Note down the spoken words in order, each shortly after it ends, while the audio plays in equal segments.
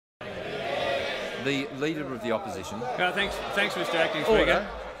The Leader of the Opposition... Thanks, Mr Acting Speaker.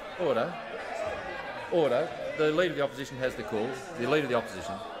 Order. The Leader of the Opposition has the call. The Leader of the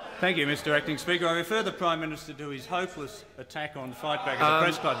Opposition. Thank you, Mr Acting Speaker. I refer the Prime Minister to his hopeless attack on Fightback at the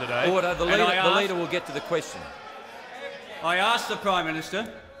Press Club today. Order. The Leader will get to the question. I asked the Prime Minister,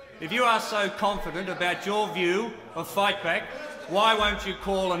 if you are so confident about your view of Fightback, why won't you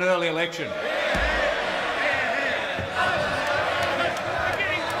call an early election?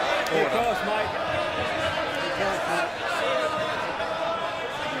 Because, mate.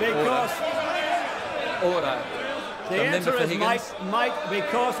 Because. Order. The answer is, mate,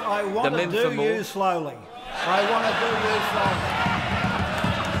 because I want to do you slowly. I want to do you slowly.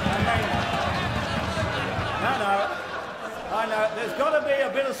 I know. There's got to be a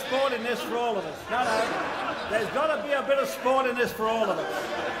bit of sport in this for all of us. There's got to be a bit of sport in this for all of us.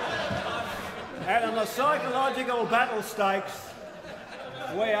 And in the psychological battle stakes,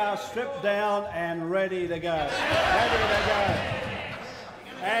 we are stripped down and ready to go.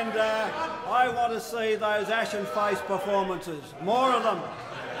 And I want to see those ashen-faced performances, more of them.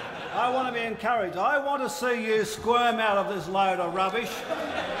 I want to be encouraged. I want to see you squirm out of this load of rubbish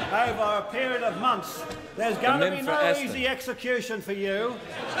over a period of months. There's going to be no easy execution for you.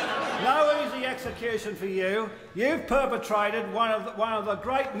 No easy execution for you. You've perpetrated one of the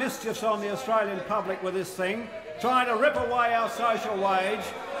great mischiefs on the Australian public with this thing, trying to rip away our social wage,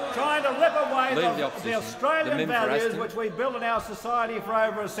 trying to rip away the Australian values which we built in our society for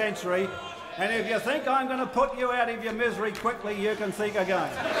over a century. And if you think I'm going to put you out of your misery quickly, you can think again.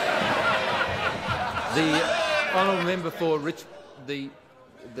 The honourable member for the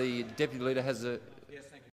Deputy Leader has a